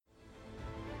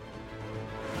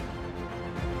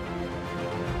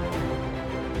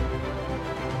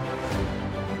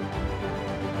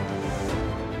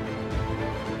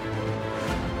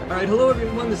right, hello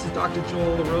everyone. This is Dr.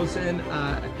 Joel LaRosen.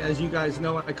 As you guys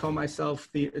know, I call myself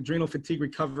the Adrenal Fatigue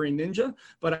Recovery Ninja,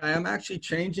 but I am actually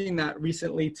changing that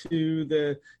recently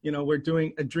to we're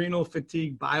doing Adrenal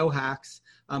Fatigue Biohacks.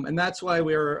 And that's why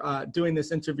we're doing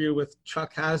this interview with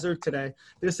Chuck Hazard today.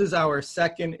 This is our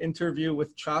second interview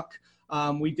with Chuck.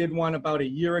 We did one about a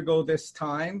year ago this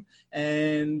time,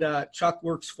 and Chuck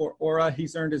works for Aura.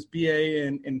 He's earned his BA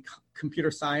in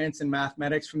computer science and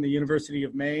mathematics from the University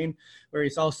of Maine, where he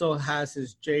also has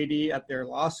his JD at their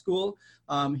law school.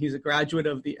 He's a graduate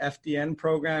of the FDN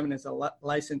program and is a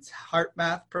licensed heart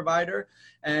math provider,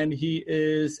 and he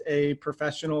is a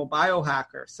professional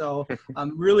biohacker. So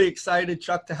I'm really excited,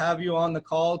 Chuck, to have you on the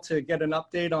call to get an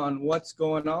update on what's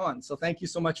going on. So thank you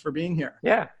so much for being here.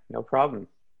 Yeah, no problem.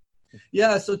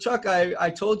 Yeah, so Chuck, I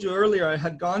told you earlier, I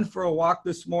had gone for a walk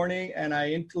this morning and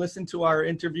I listened to our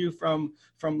interview from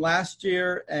last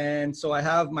year. And so I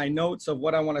have my notes of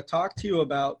what I want to talk to you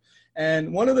about.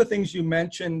 And one of the things you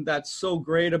mentioned that's so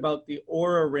great about the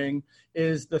Aura Ring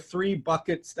is the 3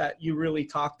 buckets that you really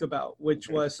talked about, which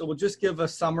was, so we'll just give a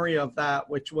summary of that,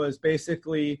 which was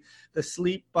basically the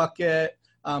sleep bucket,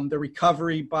 the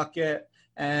recovery bucket,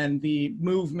 and the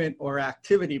movement or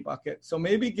activity bucket. So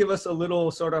maybe give us a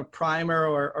little sort of primer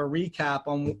or recap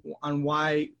on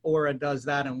why Aura does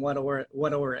that and what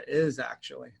Aura is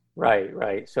actually.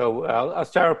 Right. So I'll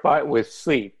start with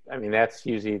sleep. I mean, that's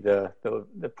usually the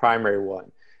primary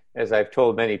one. As I've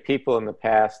told many people in the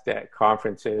past at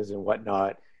conferences and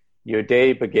whatnot, your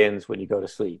day begins when you go to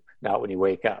sleep, not when you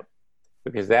wake up,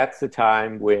 because that's the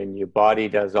time when your body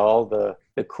does all the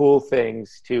cool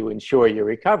things to ensure you're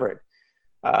recovered.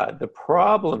 The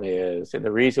problem is, and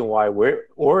the reason why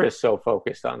Aura is so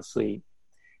focused on sleep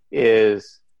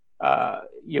is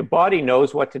your body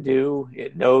knows what to do.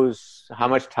 It knows how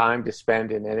much time to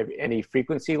spend in any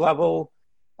frequency level,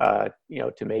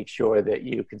 to make sure that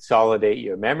you consolidate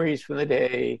your memories from the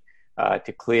day,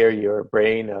 to clear your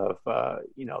brain of,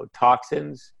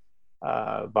 toxins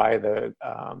via the,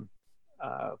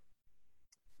 I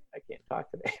can't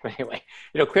talk today, but anyway,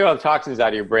 clear all the toxins out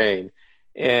of your brain.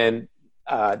 And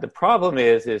the problem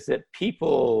is that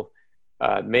people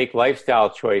make lifestyle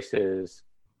choices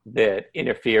that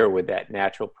interfere with that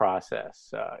natural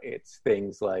process. It's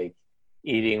things like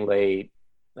eating late,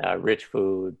 rich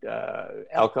food,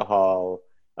 alcohol,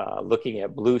 looking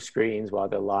at blue screens while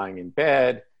they're lying in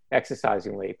bed,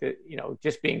 exercising late,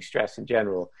 just being stressed in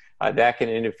general. That can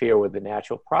interfere with the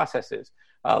natural processes.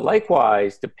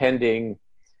 Likewise, depending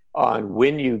on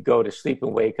when you go to sleep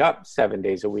and wake up 7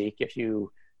 days a week, if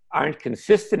you aren't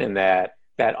consistent in that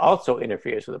also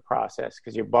interferes with the process,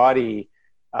 because your body,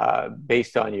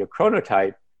 based on your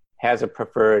chronotype, has a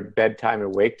preferred bedtime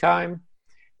and wake time.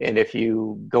 And if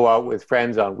you go out with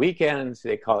friends on weekends,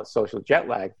 they call it social jet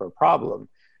lag for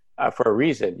a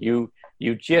reason. You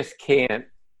just can't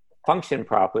function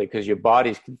properly because your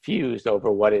body's confused over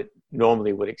what it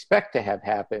normally would expect to have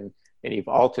happen, and you've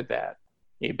altered that.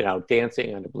 You've been out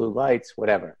dancing under blue lights,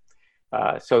 whatever.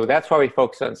 So that's why we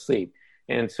focus on sleep.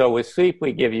 And so with sleep,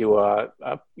 we give you a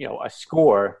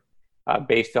score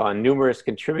based on numerous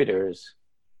contributors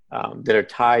that are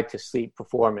tied to sleep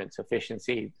performance,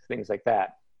 efficiency, things like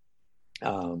that.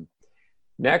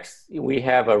 Next, we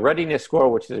have a readiness score,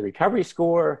 which is a recovery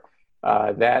score.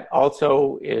 That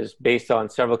also is based on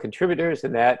several contributors,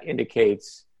 and that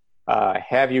indicates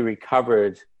have you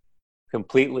recovered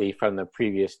completely from the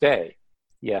previous day?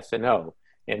 Yes or no.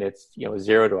 And it's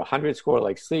 0 to 100 score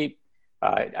like sleep.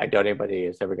 I doubt anybody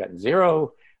has ever gotten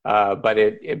 0, but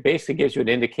it basically gives you an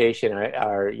indication,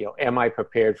 am I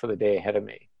prepared for the day ahead of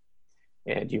me?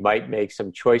 And you might make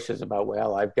some choices about,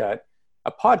 well, I've got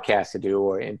a podcast to do,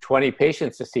 or in 20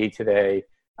 patients to see today,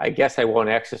 I guess I won't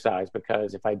exercise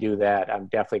because if I do that, I'm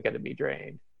definitely going to be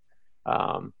drained.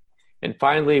 And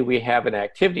finally, we have an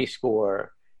activity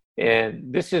score,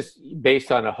 and this is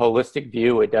based on a holistic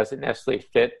view. It doesn't necessarily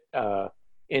fit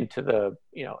into the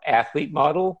athlete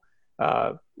model.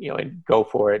 And go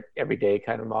for it every day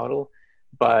kind of model,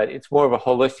 but it's more of a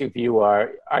holistic view.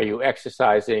 Are you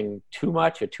exercising too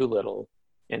much or too little,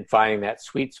 and finding that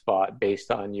sweet spot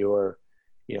based on your,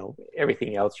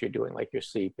 everything else you're doing, like your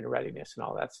sleep and readiness and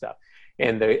all that stuff.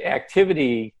 And the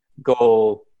activity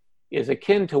goal is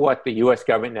akin to what the U.S.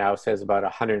 government now says, about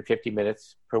 150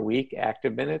 minutes per week,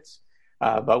 active minutes.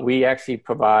 But we actually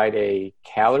provide a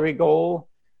calorie goal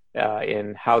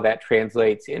in how that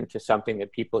translates into something that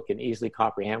people can easily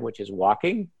comprehend, which is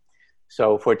walking.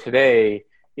 So for today,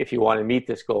 if you want to meet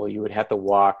this goal, you would have to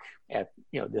walk at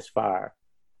this far.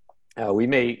 We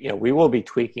will be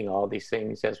tweaking all these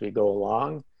things as we go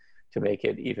along to make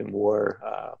it even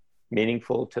more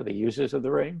meaningful to the users of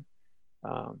the ring.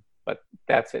 But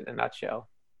that's it in a nutshell.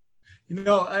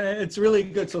 It's really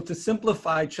good. So to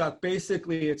simplify, Chuck,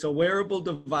 basically it's a wearable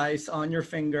device on your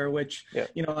finger, which, Yeah.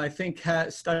 I think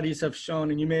studies have shown,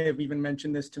 and you may have even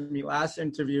mentioned this to me last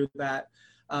interview, that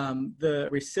the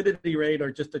recidivism rate,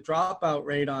 or just the dropout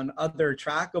rate on other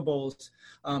trackables,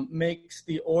 makes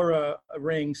the Oura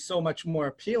Ring so much more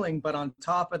appealing. But on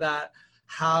top of that,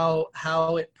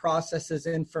 how it processes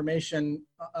information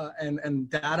and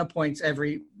data points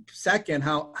every second,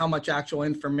 how much actual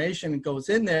information goes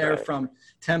in there, Right. from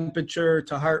temperature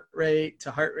to heart rate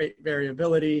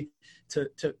variability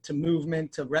to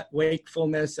movement to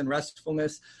wakefulness and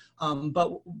restfulness.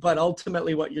 But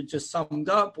ultimately what you just summed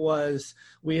up was,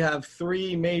 we have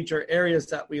three major areas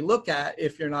that we look at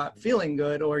if you're not feeling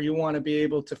good or you want to be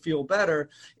able to feel better,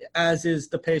 as is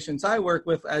the patients I work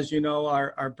with, as you know,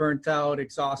 are burnt out,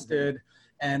 exhausted,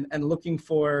 and looking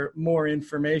for more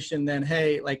information than,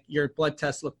 hey, like your blood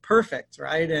tests look perfect,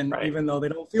 right? And Right. even though they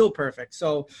don't feel perfect.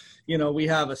 So, we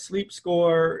have a sleep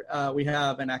score, we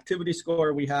have an activity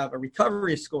score, we have a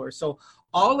recovery score. So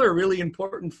all are really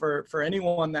important for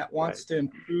anyone that wants to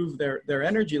improve their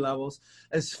energy levels.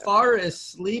 As far as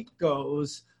sleep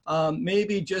goes,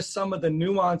 maybe just some of the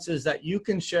nuances that you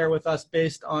can share with us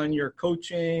based on your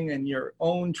coaching and your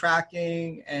own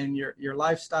tracking and your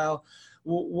lifestyle.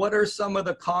 What are some of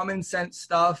the common sense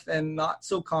stuff and not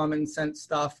so common sense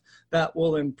stuff that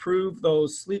will improve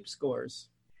those sleep scores?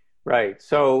 Right.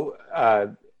 So I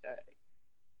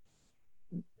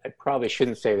probably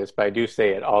shouldn't say this, but I do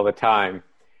say it all the time.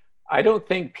 I don't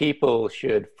think people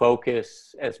should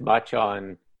focus as much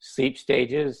on sleep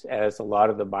stages as a lot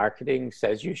of the marketing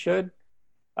says you should.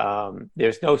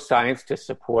 There's no science to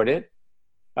support it.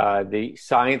 The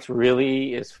science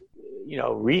really is,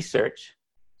 research,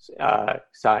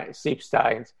 sleep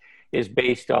science is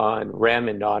based on REM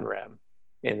and non-REM.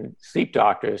 And sleep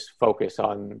doctors focus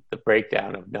on the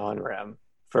breakdown of non-REM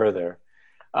further.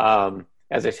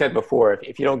 As I said before,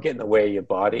 if you don't get in the way of your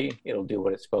body, it'll do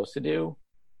what it's supposed to do.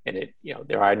 And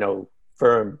there are no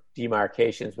firm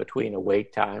demarcations between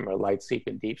awake time or light sleep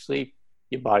and deep sleep.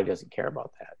 Your body doesn't care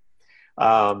about that.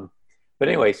 But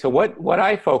anyway, so what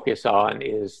I focus on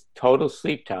is total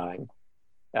sleep time.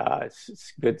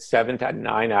 It's good 7 to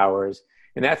 9 hours,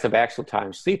 and that's of actual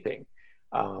time sleeping.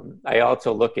 I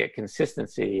also look at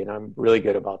consistency, and I'm really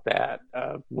good about that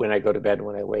when I go to bed and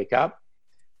when I wake up.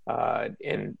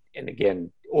 And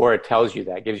again, Oura tells you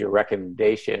that, gives you a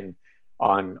recommendation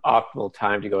on optimal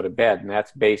time to go to bed, and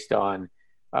that's based on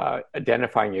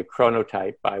identifying your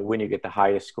chronotype by when you get the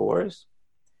highest scores.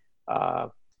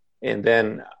 And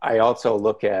then I also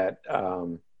look at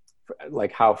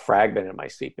like how fragmented my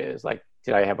sleep is. Like,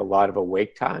 did I have a lot of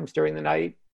awake times during the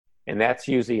night? And that's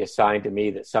usually a sign to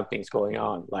me that something's going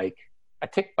on, like a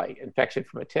tick bite, infection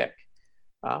from a tick.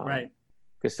 Right.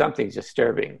 Because something's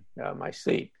disturbing my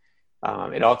sleep.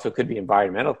 It also could be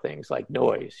environmental things like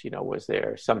noise. Was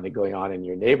there something going on in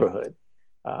your neighborhood,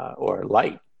 or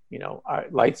light?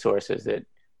 Light sources that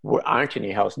aren't in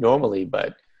your house normally,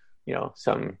 but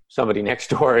somebody next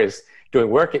door is doing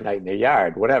work at night in their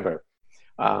yard, whatever.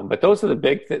 But those are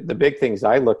the big things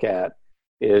I look at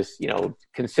is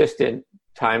consistent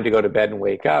time to go to bed and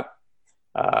wake up,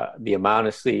 the amount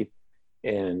of sleep,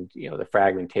 and the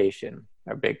fragmentation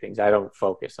are big things. I don't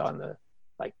focus on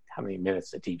how many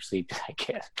minutes of deep sleep did I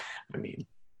get.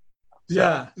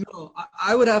 Yeah, no,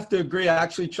 I would have to agree.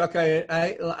 Actually, Chuck,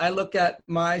 I look at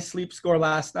my sleep score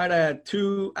last night. I had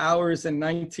 2 hours and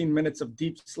 19 minutes of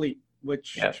deep sleep,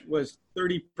 which was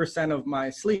 30% of my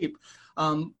sleep.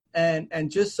 And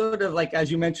just sort of like,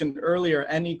 as you mentioned earlier,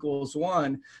 N equals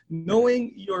 1,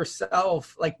 knowing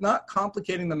yourself, like not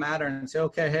complicating the matter and say,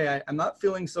 okay, hey, I'm not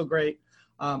feeling so great.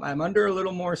 I'm under a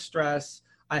little more stress.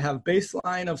 I have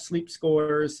baseline of sleep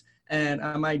scores, and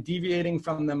am I deviating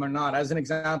from them or not? As an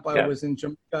example, I was in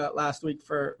Jamaica last week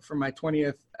for my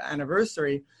 20th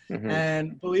anniversary. Mm-hmm.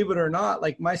 And believe it or not,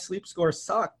 like my sleep score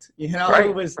sucked,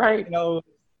 it was,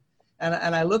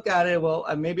 and I look at it, well,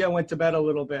 maybe I went to bed a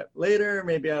little bit later,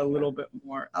 maybe I had a little bit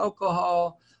more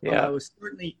alcohol. I was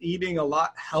certainly eating a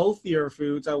lot healthier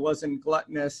foods. I wasn't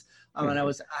gluttonous, and I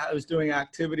was doing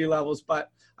activity levels,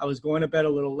 but I was going to bed a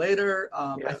little later.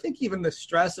 I think even the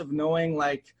stress of knowing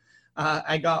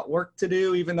I got work to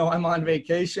do, even though I'm on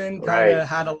vacation, kind of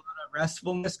had a lot of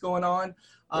restfulness going on.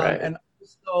 And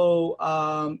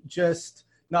also just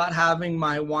not having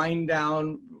my wind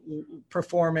down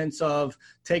performance of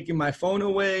taking my phone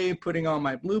away, putting on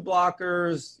my blue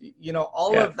blockers,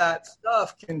 all of that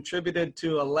stuff contributed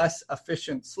to a less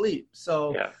efficient sleep.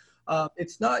 So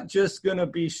it's not just going to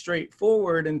be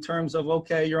straightforward in terms of,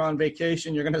 okay, you're on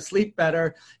vacation, you're going to sleep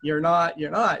better. You're not.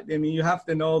 I mean, you have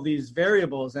to know these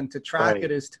variables, and to track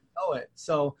it is to know it.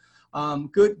 So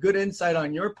good insight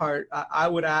on your part. I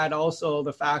would add also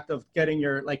the fact of getting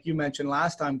like you mentioned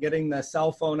last time, getting the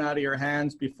cell phone out of your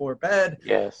hands before bed.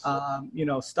 Yes.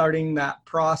 Starting that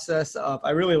process of,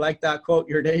 I really like that quote,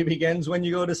 your day begins when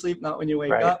you go to sleep, not when you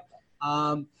wake up.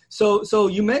 So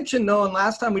you mentioned, though, and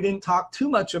last time we didn't talk too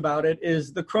much about it,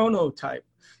 is the chronotype.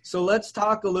 So let's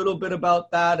talk a little bit about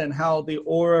that and how the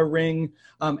Oura Ring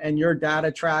and your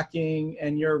data tracking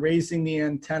and you're raising the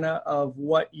antenna of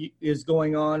what is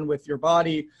going on with your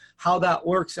body, how that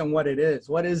works and what it is.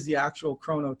 What is the actual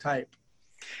chronotype?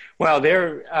 Well,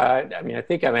 I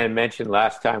think I mentioned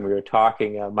last time we were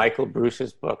talking, Michael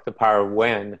Bruce's book, The Power of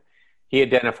When, he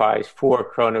identifies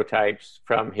 4 chronotypes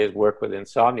from his work with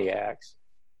insomniacs.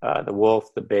 The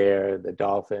wolf, the bear, the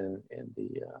dolphin, and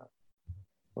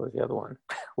what was the other one?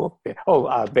 Wolf,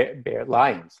 bear. Bear,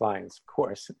 lions, of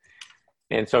course.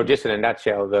 And so just in a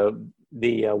nutshell,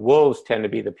 the wolves tend to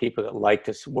be the people that like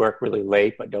to work really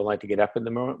late, but don't like to get up in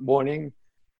the morning.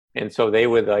 And so they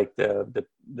were like the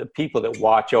people that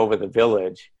watch over the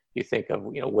village, you think of,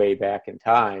 way back in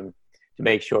time, to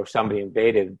make sure if somebody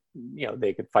invaded,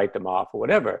 they could fight them off or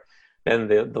whatever. Then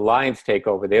the lions take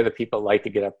over. They're the people that like to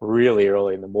get up really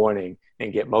early in the morning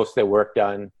and get most of their work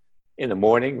done in the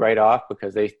morning right off,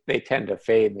 because they tend to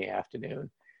fade in the afternoon.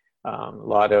 A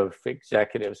lot of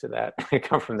executives of that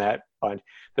come from that bunch.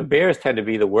 The bears tend to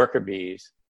be the worker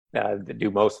bees that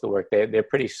do most of the work. They're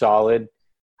pretty solid,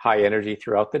 high energy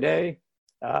throughout the day.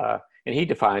 And he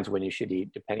defines when you should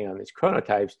eat depending on these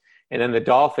chronotypes. And then the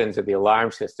dolphins are the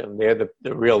alarm system. They're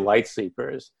the real light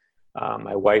sleepers.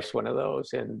 My wife's one of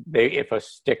those, and if a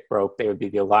stick broke, they would be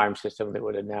the alarm system that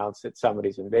would announce that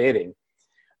somebody's invading.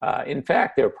 In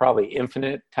fact, there are probably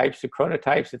infinite types of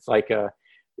chronotypes. It's like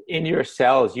in your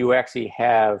cells, you actually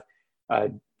have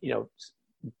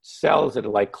cells that are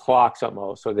like clocks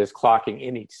almost. So there's clocking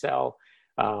in each cell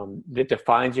that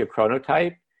defines your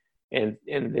chronotype, and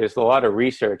there's a lot of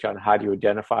research on how do you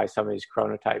identify some of these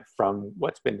chronotypes from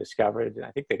what's been discovered. And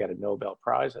I think they got a Nobel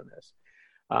Prize on this.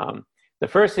 The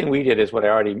first thing we did is what I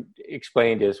already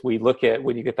explained, is we look at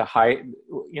when you get the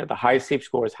high sleep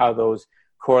scores, how those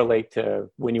correlate to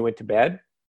when you went to bed.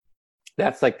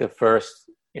 That's like the first,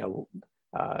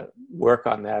 work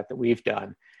on that we've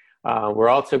done. We're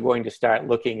also going to start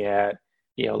looking at,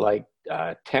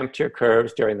 temperature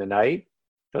curves during the night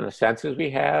from the sensors we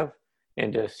have,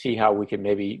 and to see how we can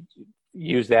maybe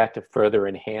use that to further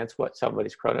enhance what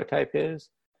somebody's chronotype is.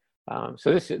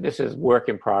 So this is work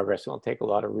in progress. It'll take a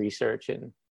lot of research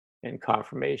and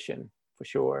confirmation for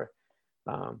sure.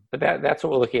 But that's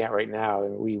what we're looking at right now.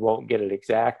 And we won't get it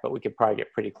exact, but we could probably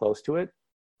get pretty close to it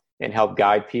and help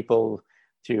guide people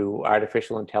to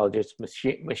artificial intelligence,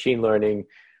 machine learning,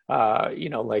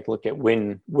 like look at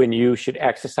when you should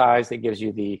exercise. That gives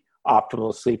you the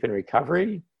optimal sleep and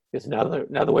recovery. There's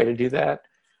another way to do that.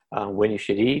 When you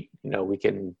should eat, we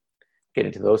can get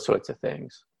into those sorts of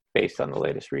things based on the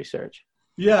latest research.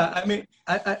 Yeah, I mean,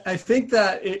 I think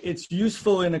that it's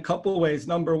useful in a couple of ways.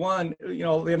 Number one,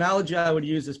 the analogy I would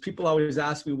use is people always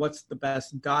ask me what's the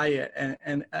best diet,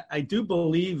 and I do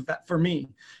believe that for me,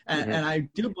 and I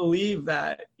do believe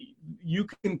that you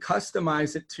can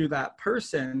customize it to that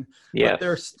person, but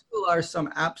there still are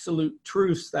some absolute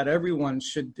truths that everyone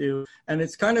should do. And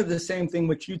it's kind of the same thing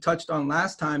which you touched on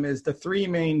last time, is the 3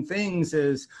 main things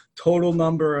is total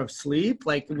number of sleep.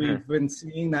 Like we've been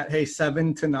seeing that, hey,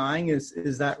 7 to 9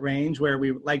 is that range where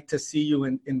we like to see you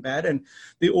in bed. And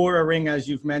the Oura Ring, as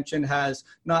you've mentioned, has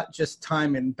not just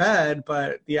time in bed,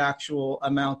 but the actual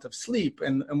amount of sleep.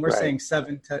 And we're saying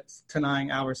 7 to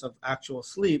 9 hours of actual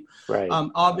sleep. Right.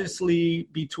 Obviously,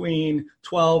 between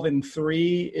 12 and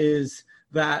 3 is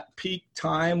that peak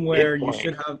time where you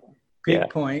should have peak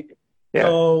point. Yeah.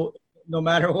 So no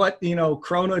matter what,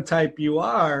 chronotype you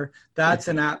are, that's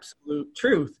an absolute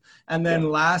truth. And then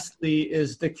lastly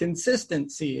is the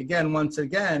consistency. Once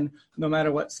again, no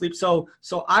matter what sleep. So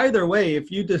either way,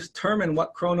 if you determine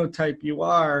what chronotype you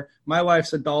are, my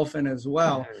wife's a dolphin as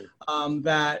well,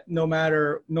 that no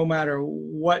matter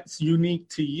what's unique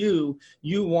to you,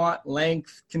 you want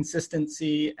length,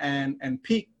 consistency, and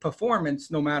peak performance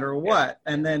no matter what,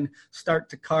 and then start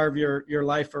to carve your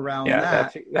life around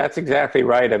that. That's exactly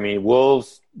right. I mean,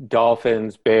 wolves,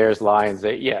 dolphins, bears, lions,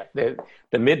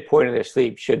 the midpoint of their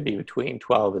sleep should be between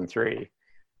 12 and 3,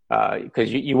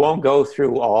 because you won't go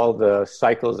through all the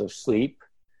cycles of sleep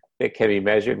that can be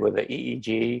measured with the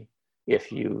EEG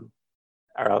if you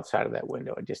are outside of that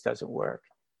window. It just doesn't work.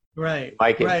 Right.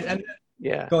 And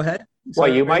go ahead. Well,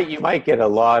 So you might get a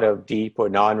lot of deep or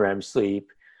non-REM sleep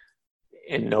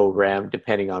and no REM,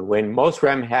 depending on when. Most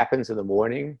REM happens in the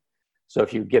morning. So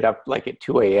if you get up like at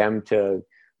 2 a.m. to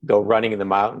go running in the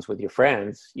mountains with your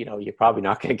friends, you're probably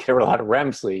not going to get a lot of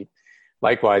REM sleep.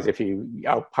 Likewise, if you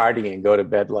out partying and go to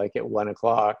bed like at 1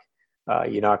 o'clock,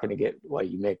 you're not going to get, well,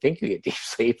 you may think you get deep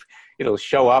sleep. It'll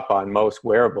show up on most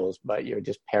wearables, but you're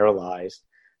just paralyzed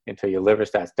until your liver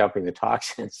starts dumping the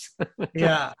toxins.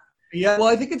 Yeah. Yeah. Well,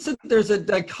 I think there's a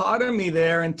dichotomy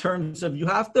there in terms of you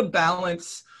have to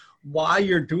balance why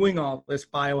you're doing all this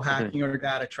biohacking or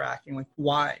data tracking. Like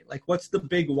why? Like what's the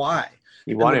big why?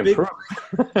 You want to improve.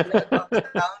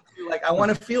 Like I want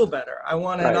to feel better. I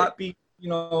want to not be, I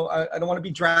don't want to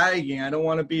be dragging. I don't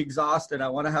want to be exhausted. I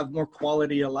want to have more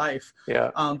quality of life.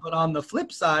 Yeah. But on the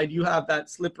flip side, you have that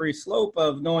slippery slope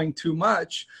of knowing too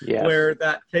much, where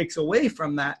that takes away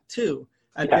from that too.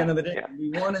 At the end of the day, we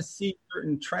want to see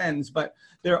certain trends, but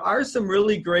there are some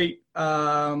really great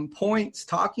talking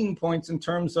points in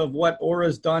terms of what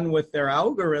Oura's done with their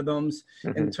algorithms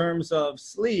in terms of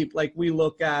sleep. Like we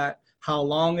look at how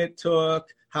long it took,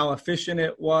 how efficient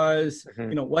it was,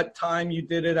 what time you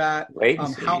did it at,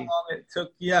 how long it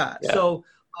took. So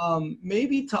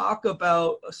maybe talk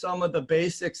about some of the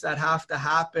basics that have to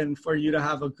happen for you to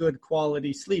have a good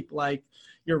quality sleep, like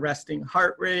your resting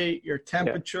heart rate, your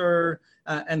temperature,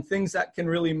 and things that can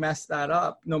really mess that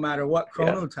up no matter what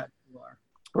chronotype you are.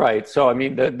 Right. So, I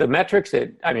mean, the metrics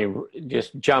that,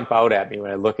 just jump out at me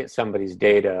when I look at somebody's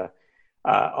data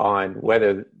on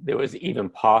whether it was even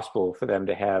possible for them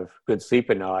to have good sleep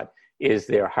or not is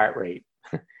their heart rate.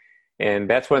 And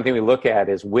that's one thing we look at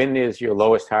is when is your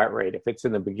lowest heart rate? If it's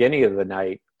in the beginning of the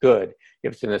night, good.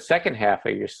 If it's in the second half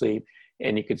of your sleep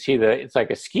and you can see it's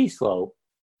like a ski slope,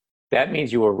 that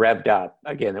means you were revved up.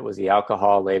 Again, it was the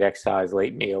alcohol, late exercise,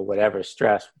 late meal, whatever,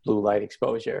 stress, blue light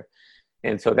exposure.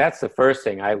 And so that's the first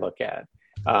thing I look at.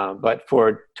 But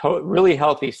for really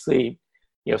healthy sleep,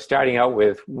 starting out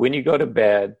with when you go to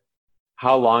bed,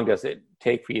 how long does it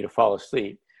take for you to fall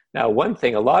asleep? Now, one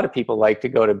thing, a lot of people like to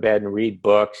go to bed and read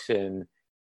books and,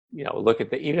 look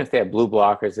at even if they have blue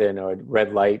blockers in or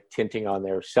red light tinting on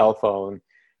their cell phone,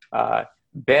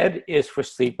 bed is for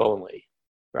sleep only,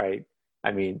 right?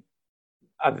 I mean,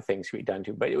 other things can be done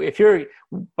too,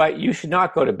 but you should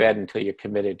not go to bed until you're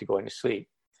committed to going to sleep.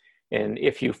 And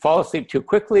if you fall asleep too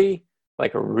quickly,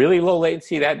 like a really low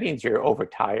latency, that means you're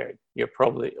overtired. You're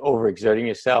probably overexerting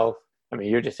yourself.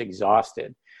 You're just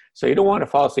exhausted. So you don't want to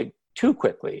fall asleep too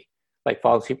quickly, like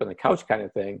fall asleep on the couch kind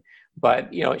of thing. But,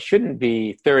 it shouldn't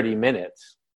be 30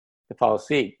 minutes to fall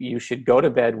asleep. You should go to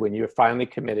bed when you're finally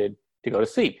committed to go to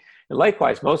sleep. And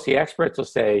likewise, most of the experts will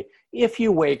say, if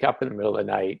you wake up in the middle of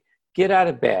the night, get out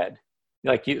of bed.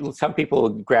 Some people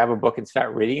grab a book and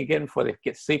start reading again before they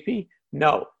get sleepy.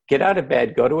 No, get out of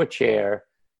bed, go to a chair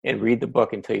and read the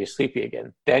book until you're sleepy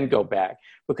again. Then go back,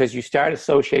 because you start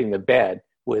associating the bed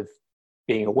with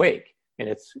being awake.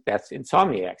 And that's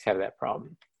insomniacs have that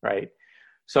problem, right?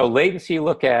 So latency,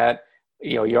 look at,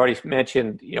 you already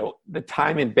mentioned, the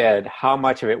time in bed, how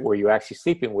much of it were you actually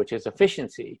sleeping, which is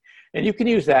efficiency. And you can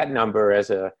use that number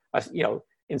as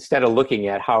instead of looking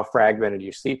at how fragmented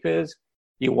your sleep is,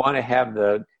 you want to have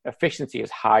the efficiency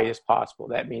as high as possible.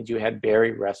 That means you had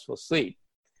very restful sleep.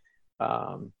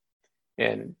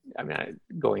 And I'm not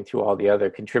going through all the other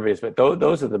contributors, but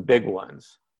those are the big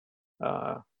ones.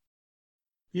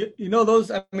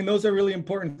 Those are really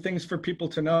important things for people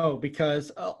to know,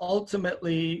 because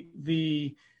ultimately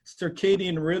the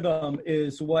circadian rhythm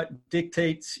is what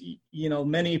dictates,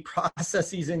 many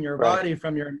processes in your body,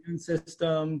 from your immune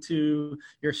system to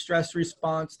your stress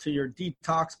response to your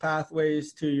detox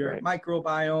pathways to your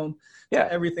microbiome,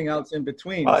 to everything else in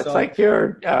between. Well, it's like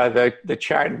your the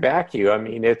chart back you.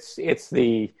 It's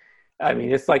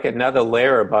like another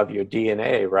layer above your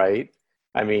DNA, right?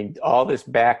 All this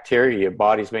bacteria your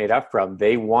body's made up from,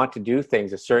 they want to do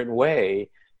things a certain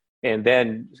way. And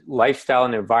then lifestyle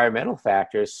and environmental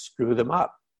factors screw them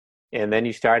up. And then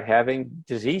you start having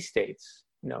disease states,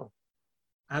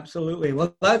 Absolutely.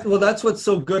 Well, that's what's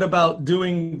so good about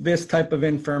doing this type of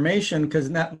information, because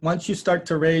once you start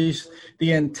to raise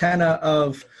the antenna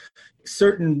of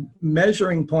certain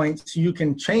measuring points, you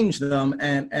can change them.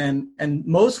 And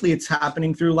mostly it's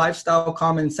happening through lifestyle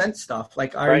common sense stuff.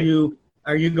 Like, are you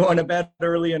going to bed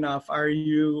early enough? Are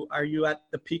you at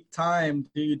the peak time?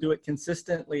 Do you do it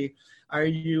consistently? Are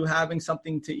you having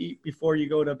something to eat before you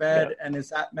go to bed? Yeah. And is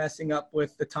that messing up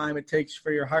with the time it takes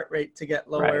for your heart rate to get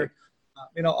lower?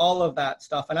 Right. All of that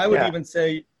stuff. And I would even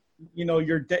say,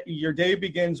 your day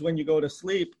begins when you go to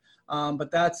sleep.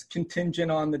 but that's contingent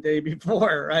on the day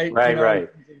before, right? Right, right.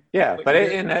 Yeah,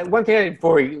 but one thing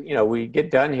before we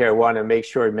get done here, I want to make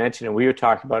sure we mention, and we were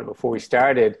talking about it before we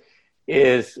started,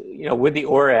 is with the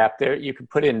Aura app there, you can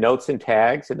put in notes and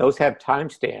tags, and those have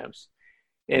timestamps.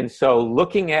 And so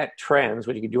looking at trends,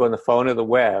 what you can do on the phone or the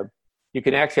web, you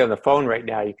can actually on the phone right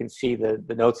now, you can see the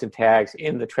notes and tags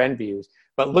in the trend views.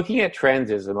 But looking at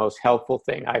trends is the most helpful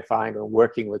thing I find when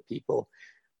working with people,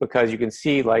 because you can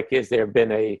see, like,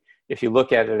 if you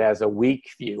look at it as a week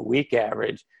view, week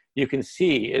average, you can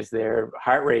see, is their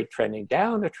heart rate trending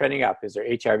down or trending up? Is their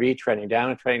HRV trending down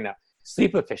or trending up?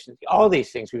 Sleep efficiency, all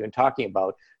these things we've been talking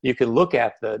about. You can look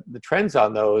at the trends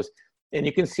on those, and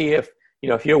you can see if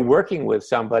you're working with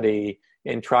somebody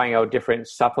and trying out different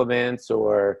supplements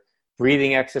or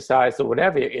breathing exercise or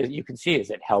whatever, you can see, is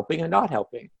it helping or not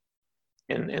helping?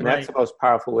 And right. That's the most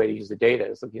powerful way to use the data,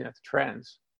 is looking at the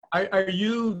trends. Are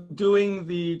you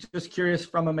doing just curious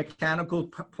from a mechanical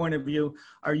point of view,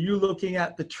 are you looking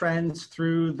at the trends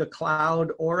through the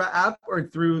Cloud Aura app or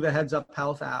through the Heads Up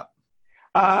Health app?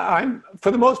 I'm, for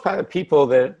the most part, the people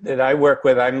that I work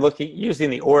with, I'm using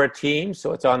the Aura team,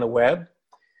 so it's on the web.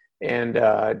 And,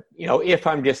 if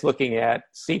I'm just looking at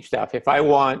sleep stuff, if I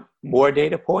want more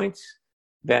data points,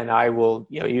 then I will,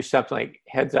 use something like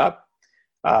Heads Up,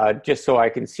 just so I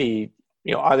can see,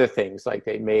 other things, like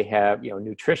they may have,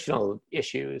 nutritional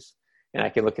issues, and I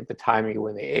can look at the timing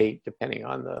when they ate, depending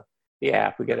on the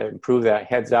app. We got to improve that.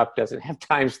 Heads Up doesn't have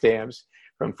timestamps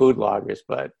from food loggers,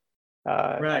 but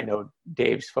right. I know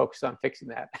Dave's focused on fixing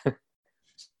that.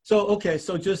 So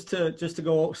just to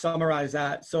go summarize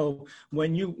that. So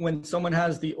when someone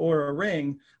has the Aura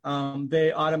Ring,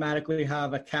 they automatically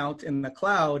have a count in the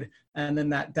cloud, and then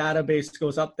that database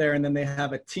goes up there, and then they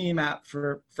have a team app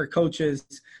for coaches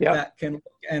that can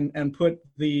and put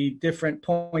the different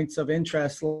points of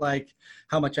interest, like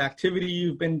how much activity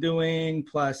you've been doing,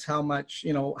 plus how much,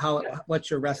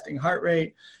 what's your resting heart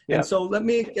rate. And so let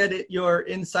me get your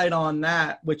insight on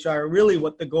that, which are really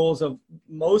what the goals of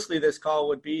mostly this call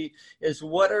would be, is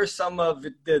what are some of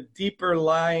the deeper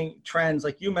lying trends?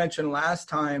 Like you mentioned last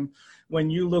time, when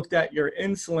you looked at your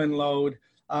insulin load,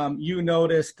 you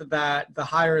noticed that the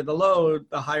higher the load,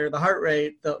 the higher the heart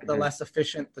rate, the less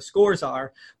efficient the scores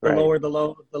are. The lower the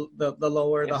load, the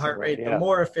lower the heart rate, the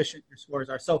more efficient your scores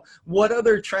are. So what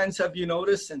other trends have you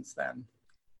noticed since then?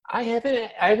 I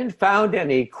haven't found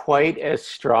any quite as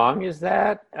strong as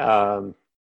that. And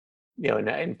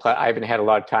I haven't had a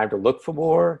lot of time to look for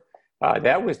more.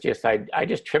 That was just, I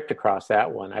just tripped across that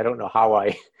one. I don't know how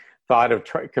I thought of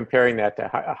comparing that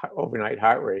to overnight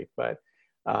heart rate, but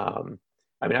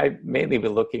I've mainly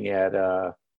been looking at,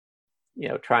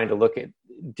 trying to look at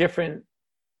different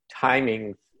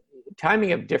timing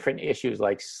of different issues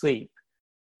like sleep,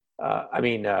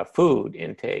 food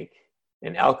intake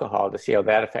and alcohol, to see how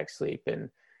that affects sleep.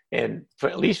 And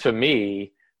at least for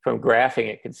me, from graphing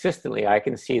it consistently, I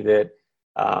can see that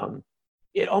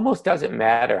it almost doesn't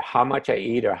matter how much I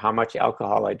eat or how much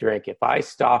alcohol I drink. If I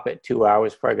stop at 2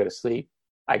 hours before I go to sleep,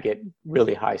 I get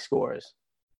really high scores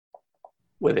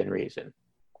within reason.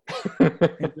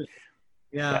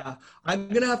 Yeah, I'm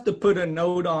going to have to put a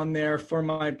note on there for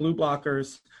my blue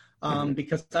blockers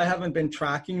because I haven't been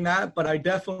tracking that, but I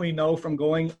definitely know from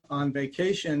going on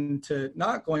vacation to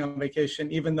not going on vacation,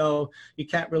 even though you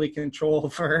can't really control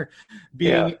for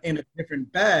being in a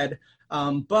different bed.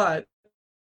 But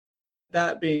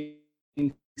that being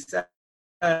said,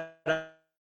 I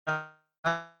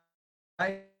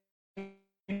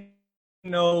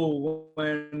know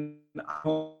when I'm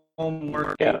home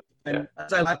working, and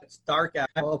as I like it's dark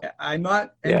out, I'm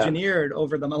not engineered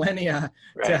over the millennia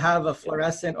to have a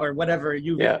fluorescent or whatever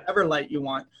whatever light you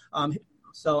want.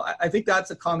 So I think that's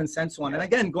a common sense one. And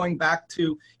again, going back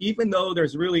to, even though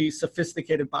there's really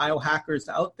sophisticated biohackers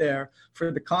out there,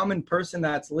 for the common person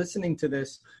that's listening to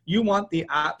this, you want the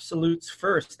absolutes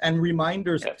first, and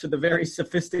reminders to the very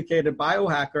sophisticated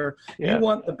biohacker. You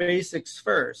want the basics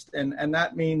first. And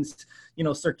that means,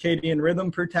 circadian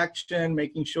rhythm protection,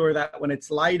 making sure that when it's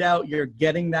light out, you're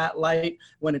getting that light.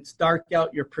 When it's dark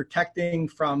out, you're protecting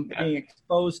from being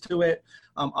exposed to it.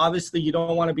 Obviously, you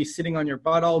don't want to be sitting on your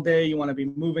butt all day. You want to be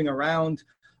moving around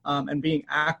and being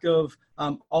active.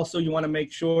 Also, you want to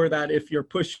make sure that if you're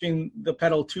pushing the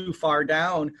pedal too far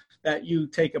down, that you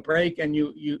take a break and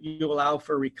you allow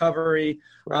for recovery.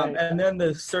 And then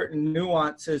the certain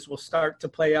nuances will start to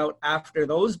play out after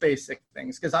those basic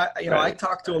things. Because I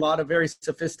talk to a lot of very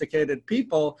sophisticated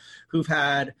people who've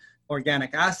had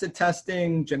organic acid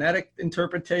testing, genetic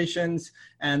interpretations,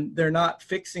 and they're not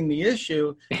fixing the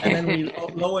issue. And then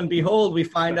lo and behold, we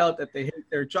find out that they hate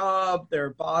their job,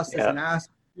 their boss is an ass,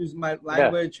 use my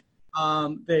language,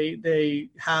 They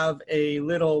have a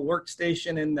little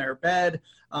workstation in their bed.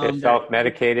 They're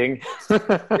self-medicating.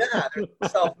 Yeah, they're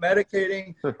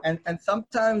self-medicating, and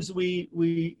sometimes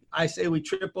I say we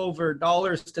trip over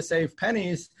dollars to save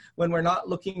pennies when we're not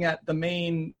looking at the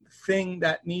main thing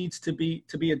that needs to be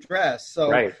addressed. So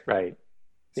right,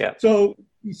 yeah. So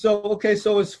okay.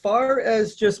 So as far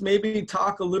as just maybe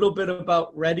talk a little bit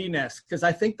about readiness, because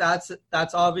I think that's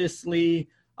obviously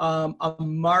a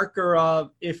marker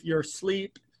of if your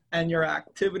sleep and your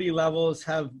activity levels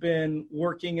have been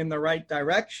working in the right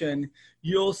direction,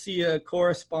 you'll see a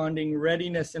corresponding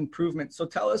readiness improvement. So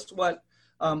tell us what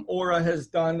Oura has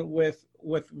done with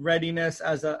readiness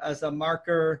as a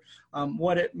marker,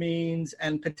 what it means,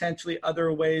 and potentially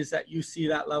other ways that you see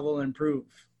that level improve.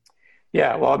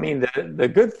 Yeah, well, I mean,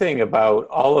 the good thing about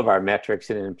all of our metrics,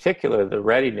 and in particular the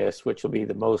readiness, which will be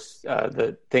the most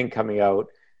the thing coming out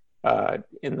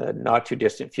in the not too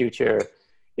distant future,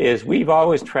 is we've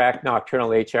always tracked nocturnal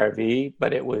HRV,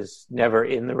 but it was never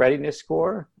in the readiness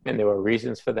score, and there were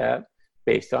reasons for that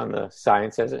based on the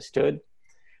science as it stood.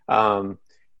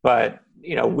 But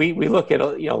we look at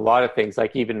a lot of things,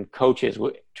 like even coaches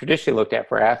traditionally looked at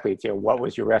for athletes. What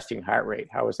was your resting heart rate?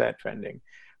 How was that trending?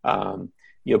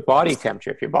 Your body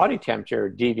temperature. If your body temperature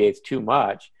deviates too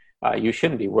much, you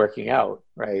shouldn't be working out,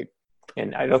 right?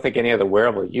 And I don't think any other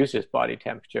wearable uses body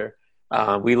temperature.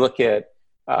 We look at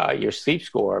your sleep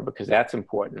score, because that's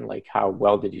important, like how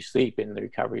well did you sleep in the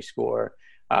recovery score.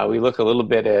 We look a little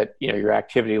bit at your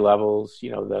activity levels,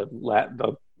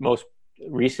 the most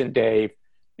recent day,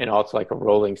 and also like a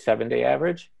rolling 7-day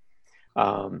average.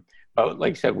 But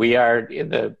like I said, we are in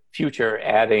the future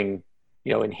adding,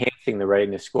 enhancing the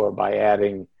readiness score by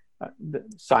adding the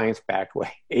science-backed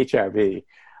way, HRV.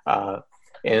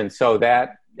 And so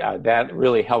that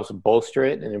really helps bolster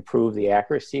it and improve the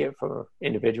accuracy for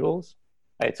individuals.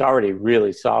 It's already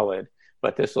really solid,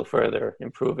 but this will further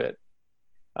improve it.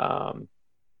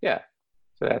 Yeah,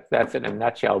 so that's in a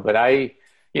nutshell. But I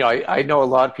know a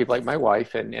lot of people, like my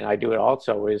wife, and I do it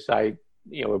also, is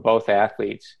we're both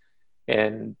athletes,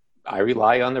 and I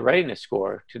rely on the readiness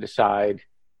score to decide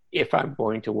if I'm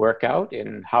going to work out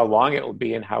and how long it will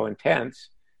be and how intense,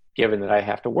 given that I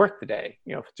have to work the day,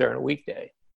 if it's during a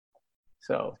weekday.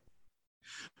 So.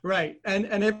 Right. And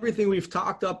everything we've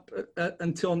talked up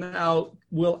until now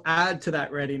will add to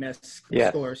that readiness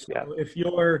score. So if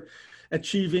you're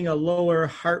achieving a lower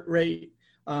heart rate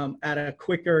at a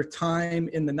quicker time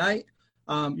in the night,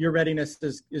 your readiness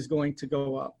is going to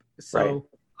go up. So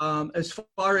as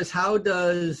far as how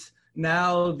does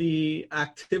now the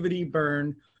activity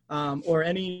burn or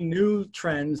any new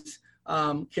trends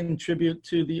contribute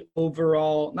to the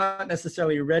overall, not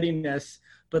necessarily readiness,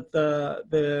 but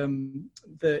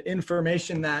the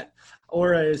information that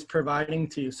Oura is providing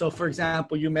to you. So for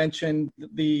example, you mentioned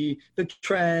the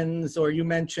trends, or you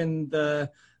mentioned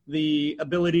the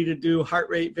ability to do heart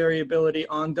rate variability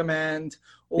on demand,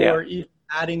 or even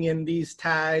adding in these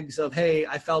tags of, hey,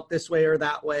 I felt this way or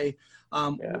that way.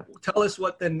 Tell us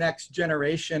what the next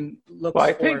generation looks for. Well,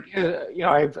 I think,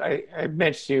 I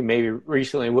mentioned to you maybe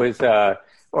recently was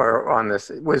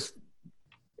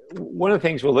one of the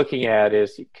things we're looking at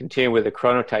is, continuing with the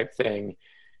chronotype thing,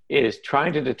 is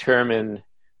trying to determine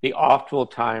the optimal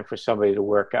time for somebody to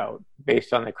work out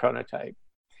based on the chronotype.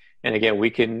 And again, we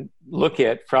can look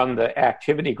at, from the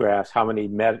activity graphs, how many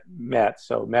METs,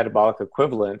 so metabolic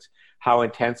equivalents, how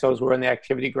intense those were in the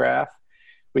activity graph.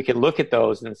 We can look at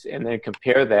those and then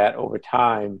compare that over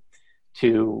time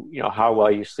to, how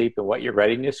well you sleep and what your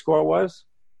readiness score was.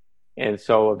 And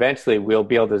so eventually we'll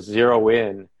be able to zero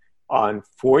in on,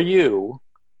 for you,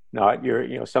 not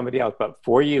your, somebody else, but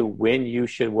for you, when you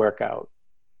should work out.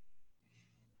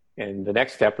 And the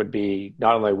next step would be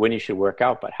not only when you should work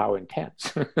out, but how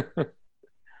intense.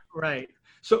 Right.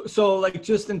 So like,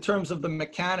 just in terms of the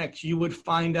mechanics, you would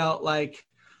find out, like,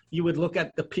 you would look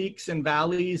at the peaks and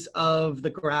valleys of the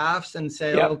graphs and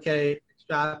say, okay,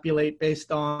 extrapolate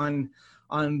based on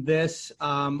this.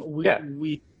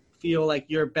 We feel like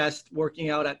you're best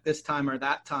working out at this time or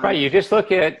that time. Right. You just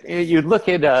look at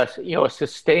a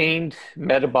sustained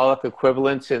metabolic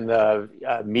equivalence in the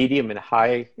medium and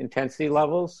high intensity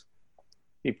levels.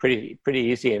 Be pretty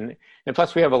easy. And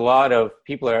plus we have a lot of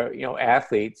people are,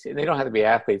 athletes, and they don't have to be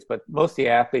athletes, but most of the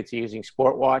athletes are using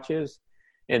sport watches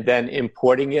and then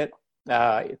importing it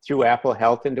through Apple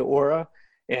Health into Oura.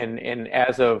 And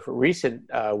as of recent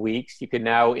weeks, you can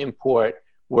now import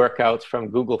workouts from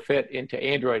Google Fit into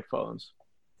Android phones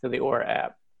to the Oura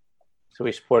app. So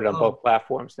we support it on both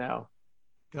platforms now.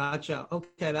 Gotcha.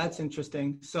 Okay, that's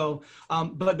interesting. So,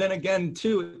 but then again,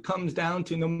 too, it comes down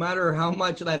to no matter how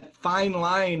much that fine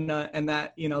line and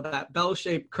that, that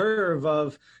bell-shaped curve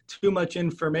of too much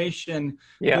information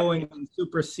Yeah. going and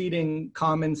superseding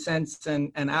common sense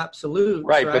and absolutes,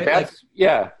 Right, but right?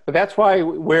 Like, that's why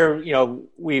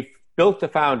we've built the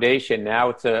foundation.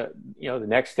 Now the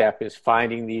next step is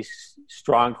finding these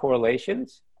strong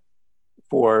correlations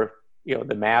for,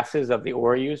 the masses of the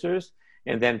Aura users,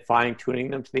 and then fine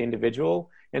tuning them to the individual.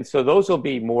 And so those will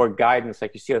be more guidance,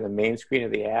 like you see on the main screen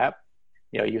of the app.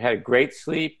 You had great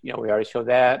sleep. We already showed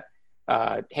that.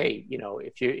 Hey,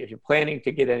 if you're planning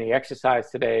to get any exercise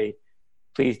today,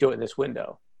 please do it in this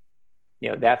window.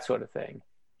 That sort of thing.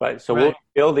 But so we're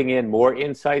building in more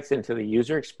insights into the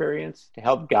user experience to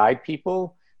help guide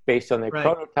people based on their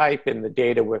prototype and the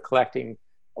data we're collecting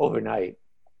overnight.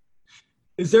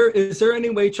 Is there any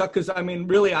way, Chuck, because I mean,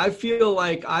 really, I feel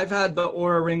like I've had the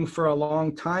Aura Ring for a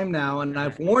long time now, and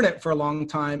I've worn it for a long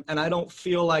time, and I don't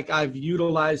feel like I've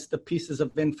utilized the pieces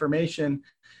of information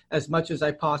as much as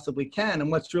I possibly can. And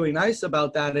what's really nice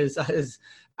about that is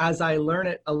as I learn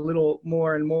it a little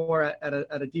more and more at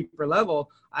a deeper level,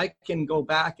 I can go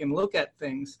back and look at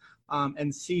things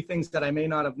and see things that I may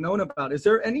not have known about. Is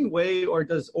there any way, or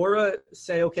does Aura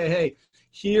say, okay, hey,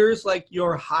 here's like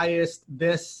your highest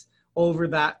this over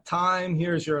that time,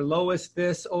 here's your lowest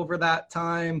this over that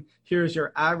time, here's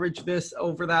your average this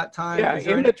over that time? Yeah,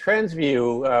 in the trends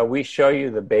view, we show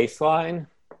you the baseline.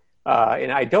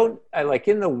 And I like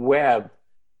in the web,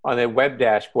 on the web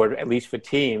dashboard, at least for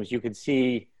Teams, you can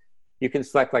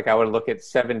select, like, I would look at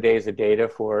 7 days of data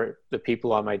for the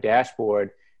people on my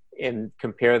dashboard and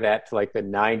compare that to like the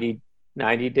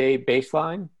 90-day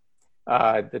baseline.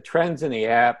 The trends in the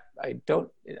app, I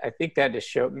think that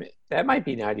just that might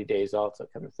be 90 days also,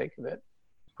 come to think of it.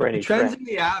 For any trends in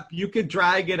the app, you could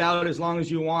drag it out as long as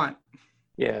you want.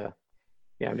 Yeah.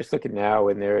 Yeah, I'm just looking now,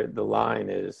 and the line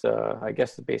is, I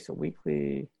guess, based on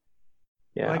weekly.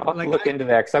 Yeah, I'll look into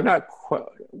that because I'm not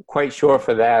quite sure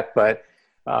for that, but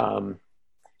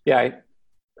yeah.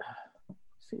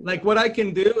 Like what I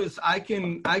can do is I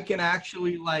can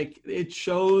actually, like, it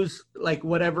shows like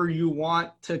whatever you want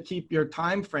to keep your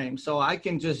time frame. So I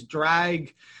can just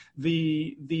drag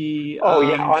the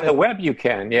on the web you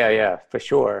can. Yeah, for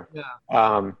sure.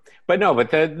 Yeah. But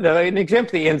an example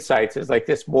of the insights is like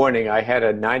this morning I had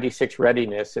a 96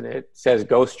 readiness, and it says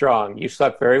go strong. You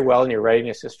slept very well and your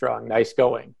readiness is strong. Nice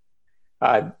going.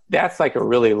 That's like a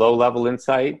really low level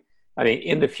insight. I mean,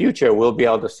 in the future we'll be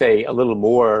able to say a little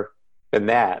more than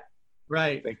that.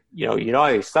 Right. Like, you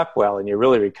not only slept well and you're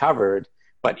really recovered,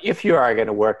 but if you are going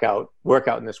to work out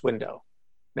in this window.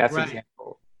 That's an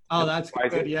example. Oh, that's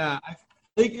good. Yeah. I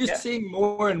think you're seeing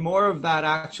more and more of that,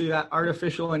 actually, that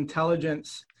artificial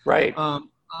intelligence. Right.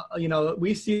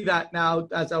 We see that now,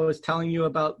 as I was telling you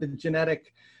about the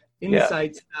genetic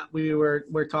insights that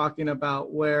we're talking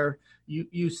about, where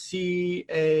you see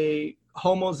a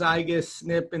homozygous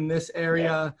SNP in this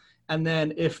area, and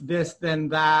then if this, then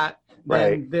that,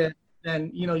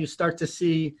 then you start to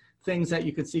see things that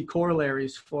you could see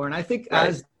corollaries for. And I think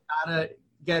as data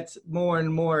gets more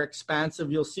and more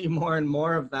expansive, you'll see more and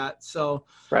more of that. So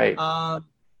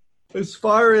as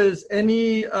far as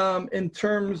any in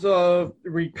terms of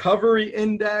recovery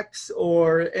index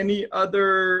or any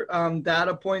other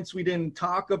data points we didn't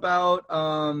talk about,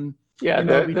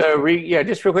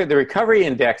 just real quick, the recovery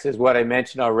index is what I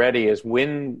mentioned already, is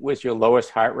when was your lowest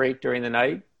heart rate during the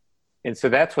night. And so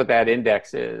that's what that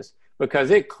index is,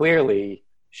 because it clearly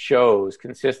shows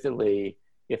consistently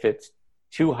if it's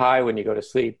too high when you go to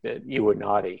sleep that you were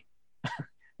naughty.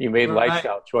 You made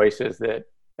lifestyle choices that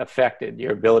affected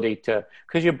your ability to,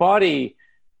 because your body,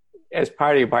 as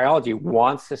part of your biology,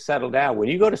 wants to settle down. When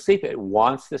you go to sleep, it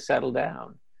wants to settle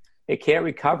down. It can't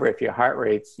recover if your heart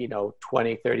rate's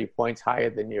 20, 30 points higher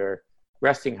than your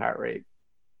resting heart rate.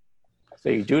 So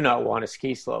you do not want a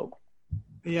ski slope.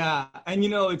 Yeah. And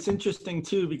it's interesting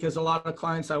too, because a lot of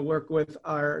clients I work with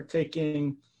are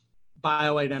taking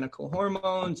bioidentical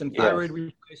hormones and thyroid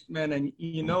replacement,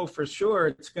 and for sure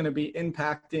it's going to be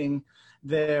impacting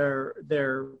their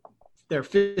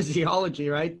physiology,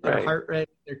 right? Their heart rate,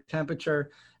 their temperature,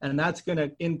 and that's going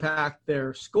to impact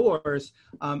their scores.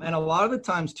 And a lot of the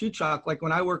times too, Chuck, like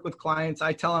when I work with clients,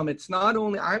 I tell them it's not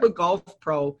only, I'm a golf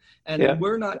pro, and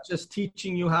we're not just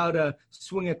teaching you how to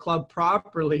swing a club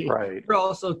properly. Right. We're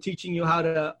also teaching you how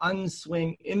to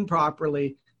unswing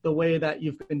improperly the way that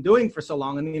you've been doing for so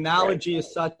long. And the analogy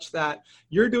is such that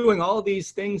you're doing all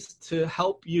these things to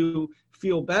help you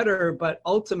feel better, but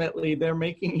ultimately they're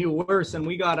making you worse. And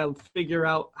we got to figure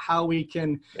out how we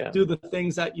can do the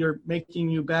things that you're making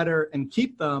you better and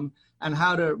keep them. and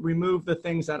how to remove the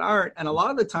things that aren't. And a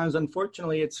lot of the times,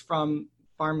 unfortunately, it's from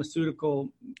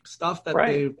pharmaceutical stuff that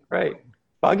Right.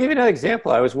 Well, I'll give you another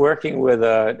example. I was working with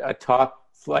a top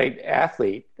flight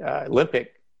athlete,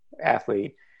 Olympic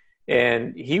athlete,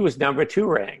 and he was number 2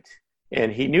 ranked.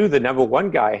 And he knew the number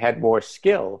 1 guy had more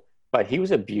skill, but he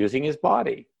was abusing his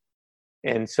body.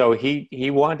 And so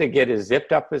he wanted to get as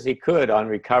zipped up as he could on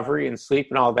recovery and sleep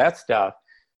and all that stuff.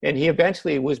 And he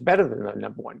eventually was better than the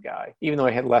number 1 guy, even though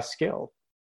he had less skill.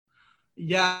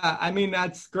 Yeah, I mean,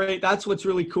 that's great. That's what's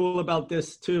really cool about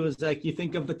this too, is like you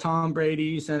think of the Tom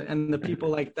Brady's and the people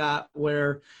like that,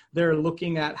 where they're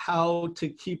looking at how to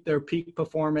keep their peak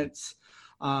performance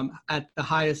at the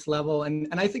highest level. And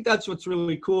I think that's what's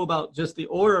really cool about just the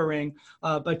Oura Ring,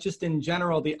 but just in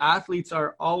general, the athletes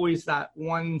are always that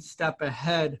one step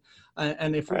ahead.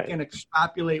 And if we can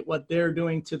extrapolate what they're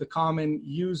doing to the common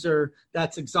user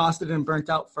that's exhausted and burnt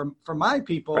out for my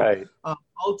people,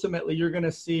 ultimately you're going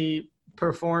to see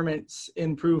performance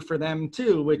improve for them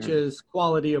too, which is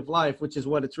quality of life, which is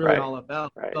what it's really all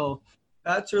about. So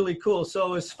that's really cool.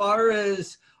 So as far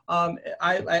as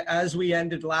as we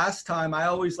ended last time, I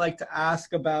always like to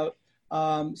ask about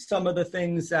some of the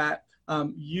things that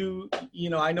you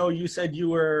know, I know you said you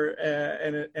were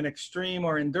an extreme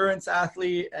or endurance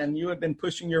athlete, and you had been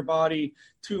pushing your body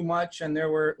too much, and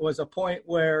there was a point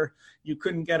where you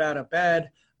couldn't get out of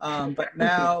bed. But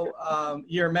now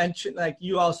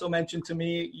you also mentioned to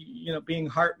me, you know, being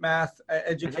HeartMath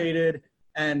educated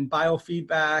and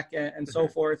biofeedback and so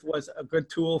forth was a good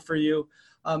tool for you.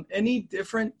 Any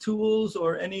different tools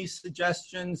or any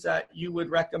suggestions that you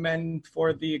would recommend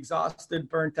for the exhausted,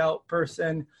 burnt out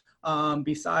person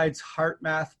besides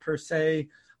HeartMath per se,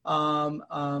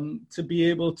 to be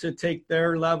able to take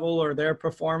their level or their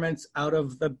performance out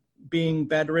of the being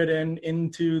bedridden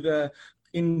into the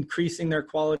increasing their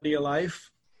quality of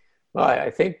life? Well, I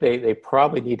think they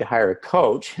probably need to hire a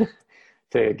coach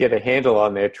to get a handle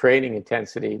on their training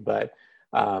intensity. But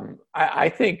I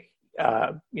think,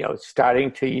 you know,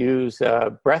 starting to use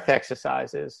breath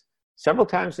exercises several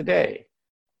times a day,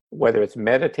 whether it's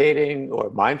meditating or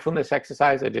mindfulness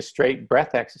exercise or just straight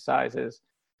breath exercises.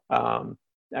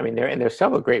 I mean, there's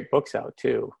several great books out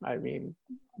too. I mean,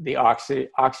 the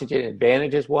Oxygen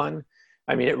Advantage is one.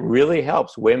 I mean, it really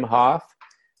helps. Wim Hof.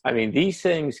 I mean, these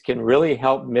things can really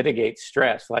help mitigate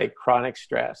stress, like chronic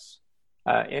stress.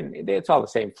 And it's all the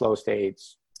same: flow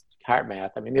states,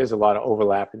 HeartMath. I mean, there's a lot of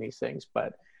overlap in these things,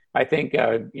 but I think,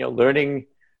 you know, learning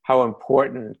how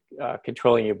important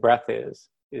controlling your breath is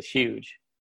huge.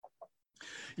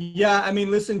 Yeah, I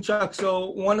mean, listen, Chuck, so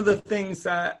one of the things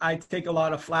that I take a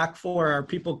lot of flack for are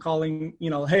people calling, you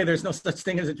know, hey, there's no such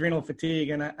thing as adrenal fatigue.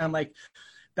 And I'm like,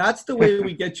 that's the way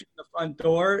we get you in the front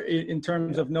door in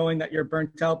terms of knowing that you're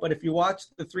burnt out. But if you watch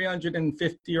the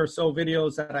 350 or so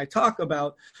videos that I talk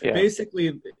about,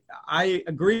 basically, I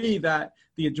agree that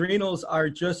the adrenals are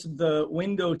just the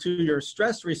window to your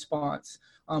stress response.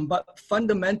 But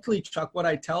fundamentally, Chuck, what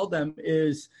I tell them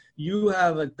is you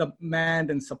have a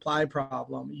demand and supply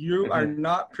problem. You are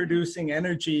not producing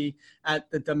energy at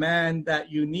the demand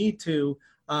that you need to.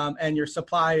 And your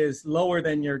supply is lower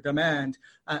than your demand.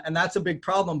 And that's a big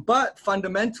problem. But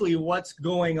fundamentally, what's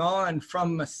going on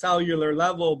from a cellular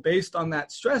level based on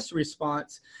that stress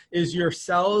response is your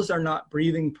cells are not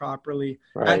breathing properly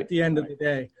at the end of the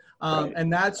day.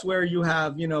 And that's where you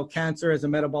have, you know, cancer as a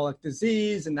metabolic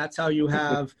disease. And that's how you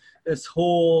have this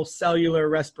whole cellular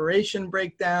respiration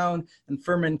breakdown and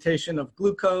fermentation of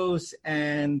glucose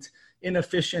and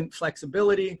inefficient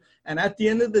flexibility. And at the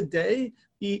end of the day,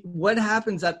 what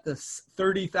happens at the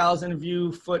 30,000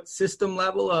 view foot system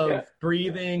level of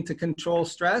breathing to control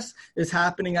stress is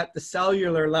happening at the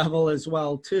cellular level as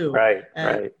well too.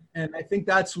 And I think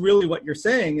that's really what you're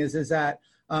saying is that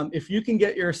if you can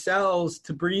get your cells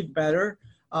to breathe better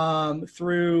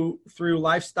through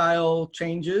lifestyle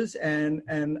changes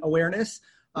and awareness,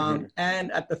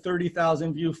 and at the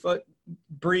 30,000 view foot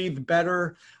breathe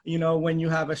better, you know, when you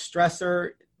have a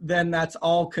stressor, then that's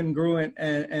all congruent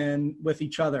and with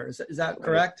each other. Is that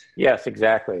correct? Yes,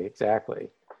 exactly.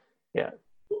 Yeah.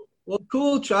 Well,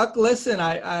 cool, Chuck. Listen,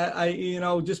 I you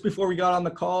know, just before we got on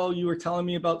the call, you were telling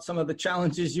me about some of the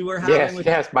challenges you were having.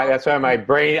 Yes. That's why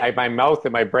my mouth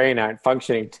and my brain aren't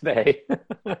functioning today.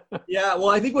 Yeah. Well,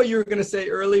 I think what you were going to say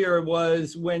earlier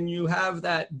was when you have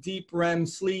that deep REM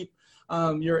sleep,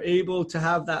 you're able to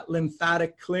have that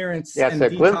lymphatic clearance. Yes, the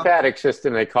lymphatic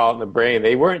system, they call it in the brain.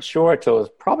 They weren't sure until it was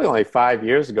probably only 5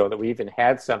 years ago that we even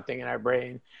had something in our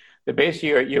brain. That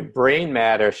basically your brain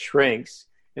matter shrinks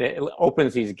and it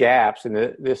opens these gaps, and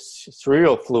this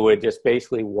cerebral fluid just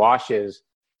basically washes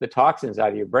the toxins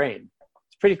out of your brain.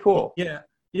 It's pretty cool. Yeah.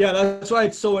 Yeah, that's why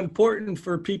it's so important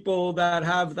for people that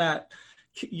have that,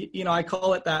 I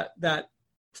call it that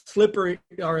slippery,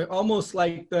 or almost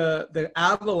like the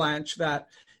avalanche, that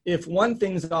if one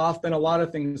thing's off, then a lot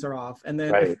of things are off. And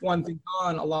then Right. if one thing's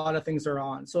on, a lot of things are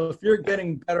on. So if you're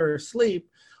getting better sleep,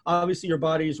 obviously your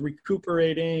body is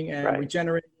recuperating and Right.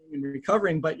 regenerating and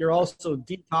recovering, but you're also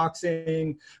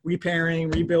detoxing, repairing,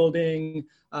 rebuilding,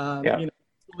 Yeah. you know,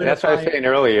 That's what I was solidifying. saying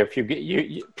earlier. If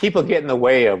people get in the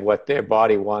way of what their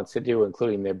body wants to do,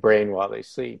 including their brain while they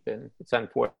sleep, and it's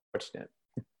unfortunate.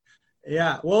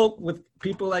 Yeah, well, with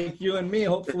people like you and me,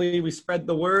 hopefully we spread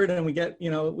the word and we get,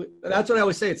 that's what I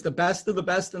always say. It's the best of the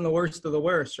best and the worst of the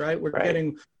worst, right? We're Right.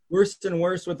 getting worse and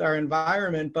worse with our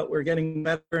environment, but we're getting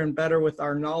better and better with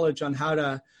our knowledge on how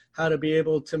to be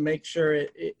able to make sure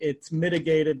it's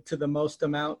mitigated to the most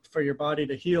amount for your body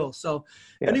to heal. So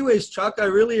Yeah. anyways, Chuck, I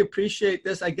really appreciate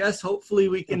this. I guess hopefully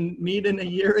we can meet in a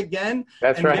year again.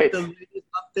 That's and right. Get the latest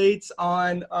updates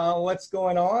on what's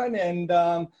going on. And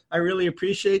I really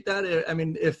appreciate that. I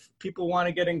mean, if people want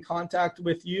to get in contact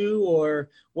with you or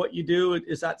what you do,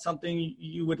 is that something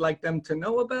you would like them to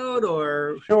know about,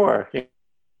 or? Sure.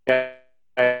 Yeah.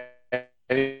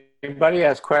 Anybody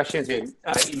has questions,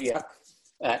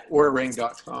 at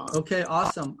ouraring.com. Okay,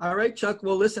 awesome. All right, Chuck.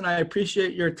 Well, listen, I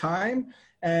appreciate your time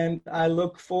and I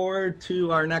look forward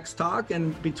to our next talk.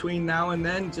 And between now and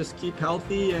then, just keep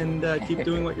healthy and keep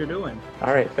doing what you're doing.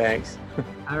 All right. Thanks.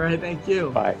 All right. Thank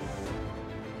you. Bye.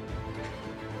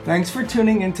 Thanks for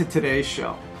tuning into today's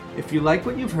show. If you like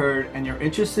what you've heard and you're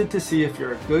interested to see if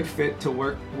you're a good fit to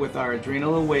work with our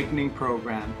Adrenal Awakening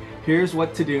program, here's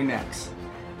what to do next.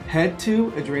 Head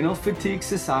to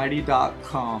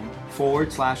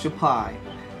adrenalfatiguesociety.com/apply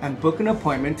and book an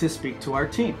appointment to speak to our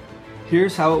team.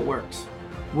 Here's how it works.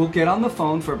 We'll get on the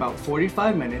phone for about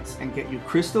 45 minutes and get you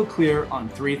crystal clear on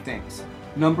 3 things.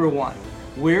 Number 1,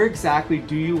 where exactly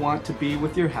do you want to be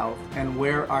with your health and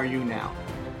where are you now?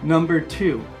 Number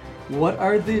 2, what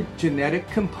are the genetic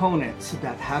components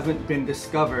that haven't been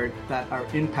discovered that are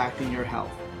impacting your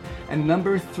health? And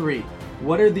number 3,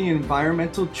 what are the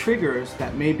environmental triggers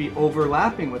that may be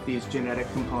overlapping with these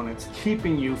genetic components,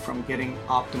 keeping you from getting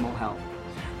optimal health?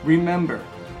 Remember,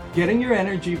 getting your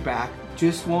energy back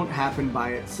just won't happen by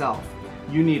itself.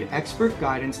 You need expert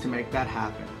guidance to make that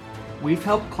happen. We've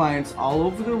helped clients all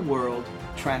over the world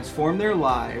transform their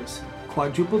lives,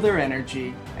 quadruple their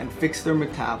energy, and fix their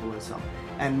metabolism,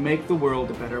 and make the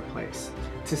world a better place.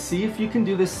 To see if you can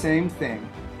do the same thing,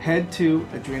 head to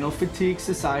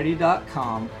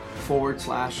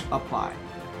adrenalfatiguesociety.com/apply.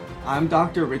 I'm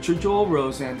Dr. Richard Joel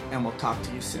Rosen, and we'll talk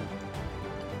to you soon.